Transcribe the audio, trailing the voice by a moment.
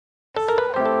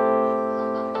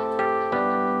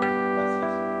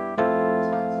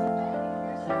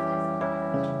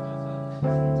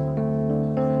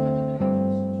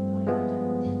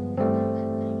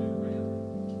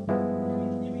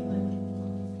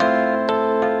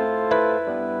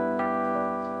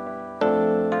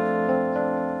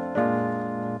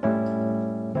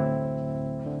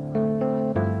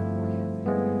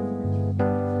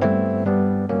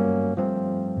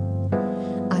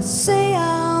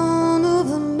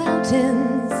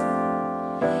mountains,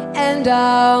 and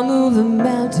I'll move the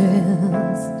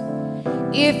mountains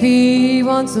if he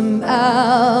wants them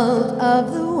out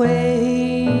of the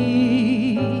way.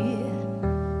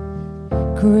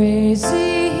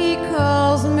 Crazy, he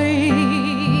calls me.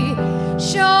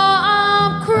 Sure,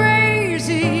 I'm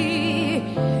crazy,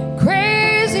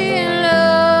 crazy in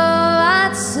love,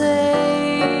 I'd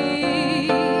say.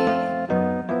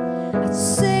 I'd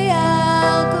say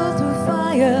I'll go through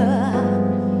fire,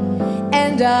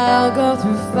 and I'll go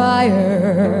through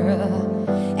fire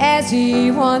as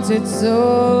he wants it,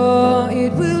 so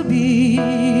it will be.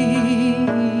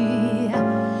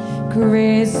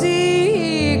 Crazy,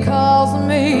 he calls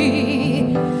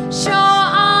me. Sure,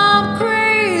 I'm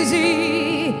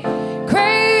crazy,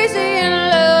 crazy in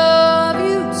love,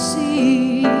 you'd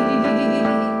see.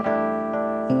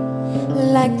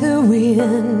 Like the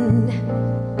wind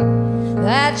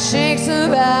that shakes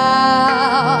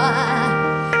about,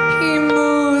 he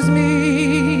moves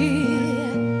me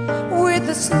with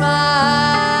a smile.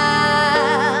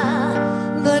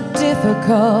 The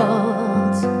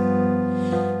difficult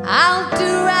I'll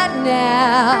do right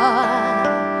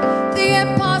now, the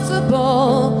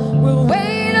impossible will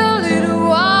wait a little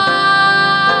while.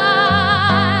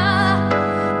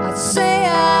 I'd say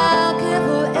I'll care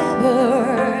forever,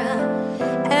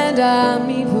 and I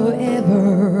mean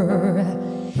forever,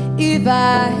 if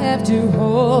I have to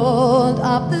hold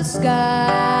up the sky.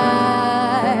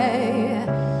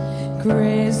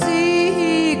 Crazy,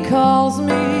 he calls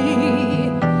me.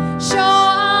 Sure,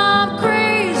 I'm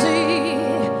crazy,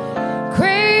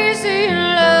 crazy in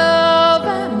love,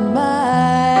 am I.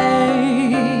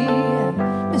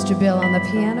 Mr. Bill on the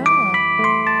piano.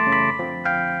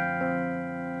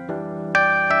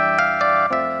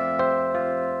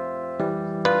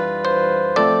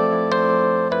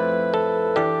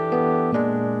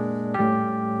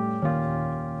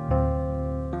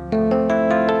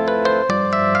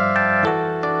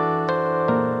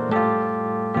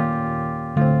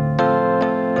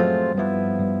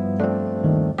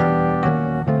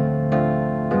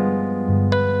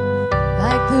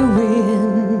 The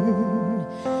wind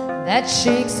that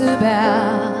shakes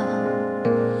about,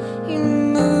 he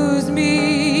moves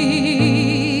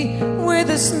me with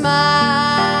a smile.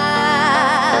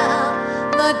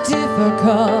 The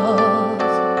difficult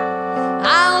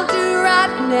I'll do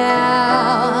right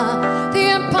now, the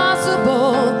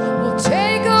impossible will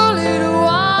take a little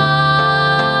while.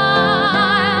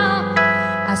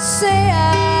 I say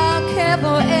I'll care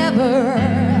forever,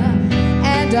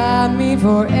 and I mean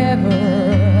forever,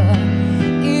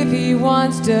 if he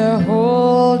wants to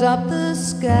hold up the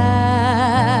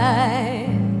sky.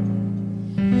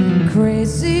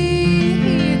 Crazy,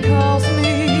 he calls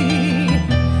me.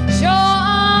 Sure,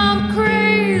 I'm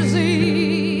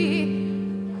crazy,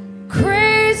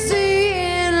 crazy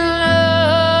in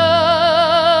love,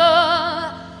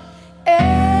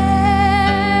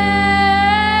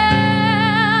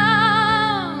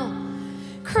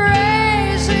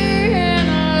 crazy in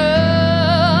love.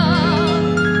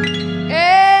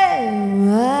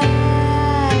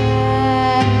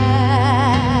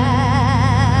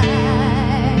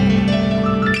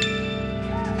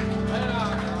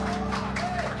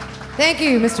 Thank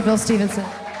you, Mr. Bill Stevenson.